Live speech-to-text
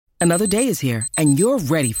Another day is here, and you're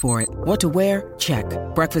ready for it. What to wear? Check.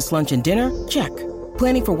 Breakfast, lunch, and dinner? Check.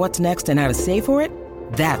 Planning for what's next and how to save for it?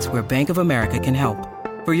 That's where Bank of America can help.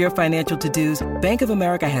 For your financial to-dos, Bank of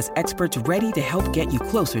America has experts ready to help get you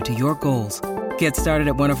closer to your goals. Get started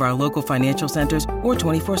at one of our local financial centers or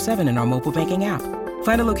 24/7 in our mobile banking app.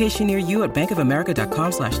 Find a location near you at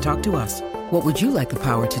bankofamerica.com/talktous. What would you like the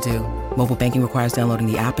power to do? Mobile banking requires downloading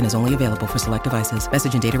the app and is only available for select devices.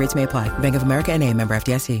 Message and data rates may apply. Bank of America N.A., member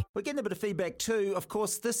FDIC. We're getting a bit of feedback too. Of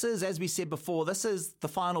course, this is, as we said before, this is the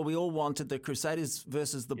final we all wanted, the Crusaders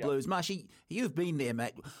versus the Blues. Marshy, you've been there,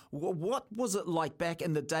 mate. What was it like back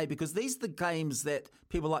in the day? Because these are the games that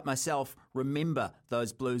people like myself remember,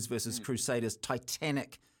 those Blues versus Crusaders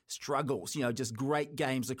titanic struggles, just great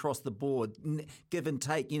games across the board, give and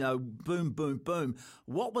take, boom, boom, boom.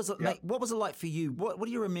 What was it, mate? What was it like for you? What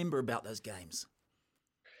do you remember about those games?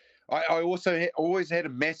 I also always had a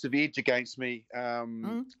massive edge against me whenever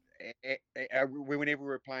we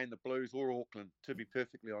were playing the Blues or Auckland, to be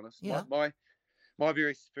perfectly honest. Yeah. My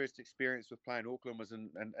very first experience with playing Auckland was in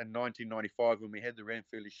 1995 when we had the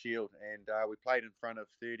Ranfurly Shield, and we played in front of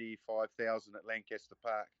 35,000 at Lancaster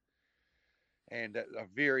Park. And a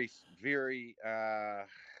very, very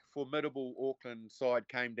formidable Auckland side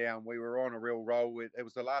came down. We were on a real roll. It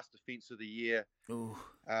was the last defence of the year.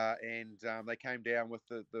 And they came down with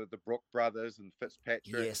the Brook brothers and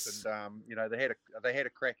Fitzpatrick. Yes. And, they had a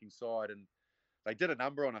cracking side, and they did a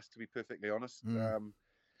number on us, to be perfectly honest.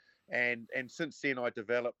 And since then, I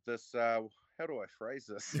developed this, how do I phrase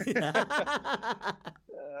this?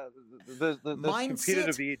 This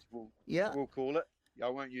competitive edge, we'll call it. I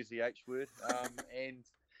won't use the H word.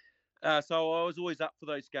 So I was always up for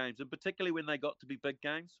those games, and particularly when they got to be big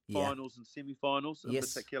games, finals and semi-finals in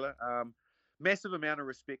particular. Massive amount of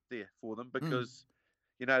respect there for them because,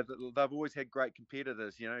 they've always had great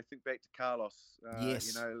competitors. Think back to Carlos.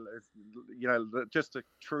 Just a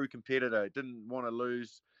true competitor. Didn't want to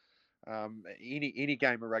lose any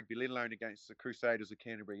game of rugby, let alone against the Crusaders of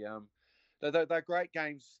Canterbury. They're great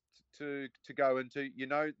games to go into.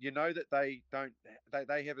 That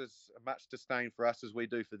they have as much disdain for us as we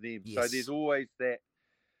do for them. Yes. So there's always that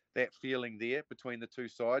feeling there between the two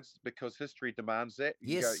sides because history demands that.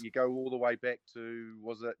 You go all the way back to,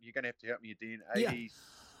 you're going to have to help me again, 80s.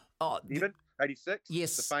 Even 86.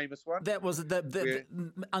 Yes, the famous one. That was the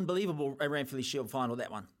unbelievable Ranfurly Shield final. That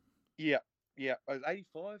one. Yeah. It was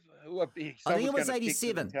 85. I think it was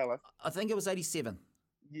 87. I think it was 87.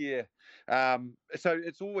 Yeah. So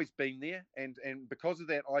it's always been there, and because of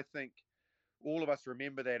that, I think all of us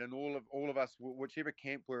remember that, and all of us, whichever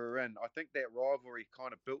camp we were in, I think that rivalry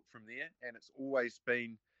kind of built from there, and it's always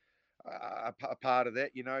been a part of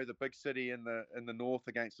that. The big city in the north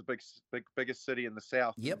against the biggest city in the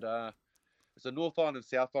south. Yep. And, it's a North Island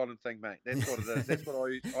South Island thing, mate. That's what it is. That's what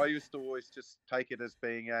I used to always just take it as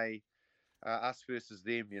being a us versus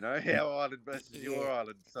them, our island versus your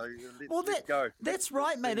island. So let's go. That's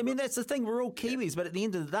right, mate. I mean, that's the thing. We're all Kiwis, but at the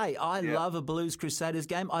end of the day, I love a Blues Crusaders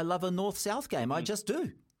game. I love a North-South game. I just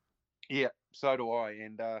do. Yeah, so do I.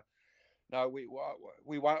 And no, we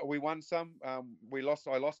won some. I lost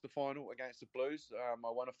the final against the Blues. I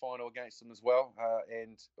won a final against them as well,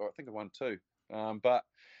 and I think I won two. But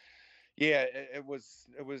yeah, it was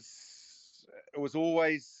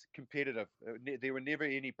always competitive. There were never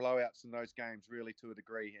any blowouts in those games, really, to a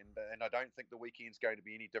degree, and I don't think the weekend's going to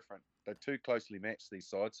be any different. They're too closely matched, these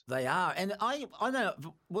sides. They are, and I don't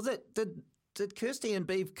know. Was it did Kirsty and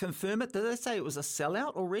Beeve confirm it? Did they say it was a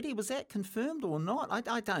sellout already? Was that confirmed or not?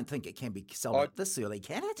 I don't think it can be sold out this early,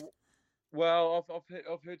 can it? Well,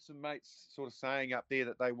 I've heard some mates sort of saying up there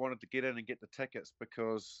that they wanted to get in and get the tickets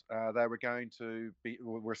because they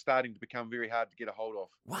were starting to become very hard to get a hold of.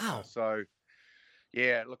 Wow. So.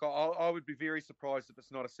 Yeah, look, I would be very surprised if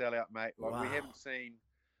it's not a sellout, mate. Like wow.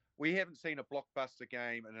 we haven't seen a blockbuster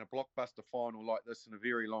game and a blockbuster final like this in a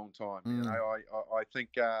very long time. I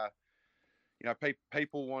think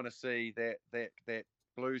people want to see that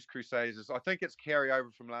Blues Crusaders. I think it's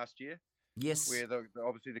carryover from last year. Yes, where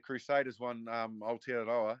obviously the Crusaders won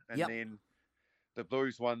Aotearoa, and then the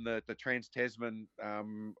Blues won the Trans-Tasman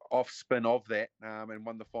off spin of that and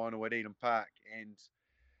won the final at Eden Park. And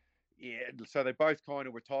yeah, so they both kind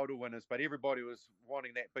of were title winners, but everybody was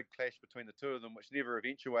wanting that big clash between the two of them, which never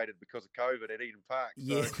eventuated because of COVID at Eden Park.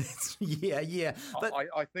 So yeah. But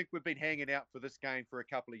I think we've been hanging out for this game for a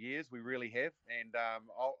couple of years. We really have. And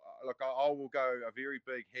I will go a very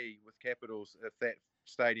big he with Capitals if that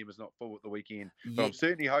stadium is not full at the weekend. But I'm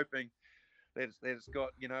certainly hoping that it's got,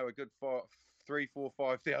 a good 3,000, 4,000,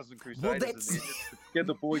 5,000 Crusaders in there. Give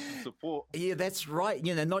the boys some support. Yeah, that's right.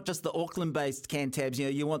 Not just the Auckland-based Cantabs.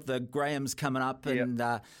 You want the Grahams coming up and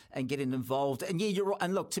getting involved. And yeah, you're right.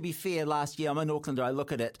 And look, to be fair, last year I'm in Auckland. I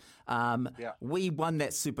look at it. We won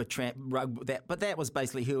that Super Tramp rug, but that was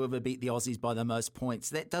basically whoever beat the Aussies by the most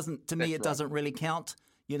points. That doesn't, to me, it doesn't really count.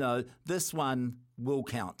 This one will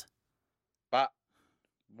count. But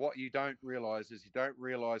what you don't realise is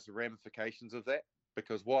the ramifications of that,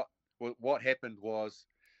 because what happened was,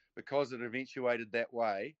 because it eventuated that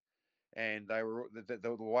way, and they were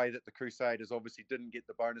the way that the Crusaders obviously didn't get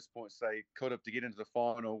the bonus points they could have to get into the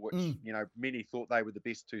final, which many thought they were the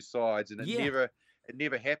best two sides, and it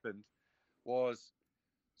never happened. Was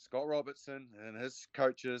Scott Robertson and his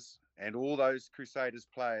coaches and all those Crusaders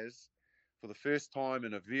players, for the first time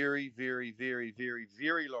in a very, very, very, very,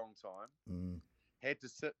 very long time, had to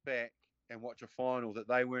sit back and watch a final that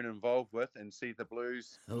they weren't involved with and see the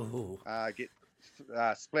Blues get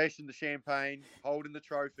splashing the champagne, holding the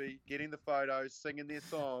trophy, getting the photos, singing their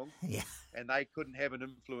song, and they couldn't have an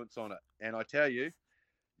influence on it. And I tell you,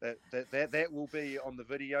 that will be on the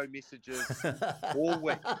video messages all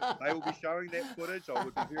week. They will be showing that footage. I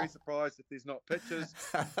would be very surprised if there's not pictures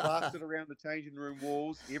plastered around the changing room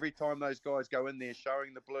walls every time those guys go in there,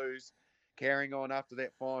 showing the Blues carrying on after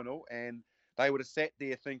that final. And they would have sat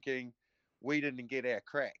there thinking, we didn't get our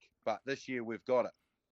crack, but this year we've got it.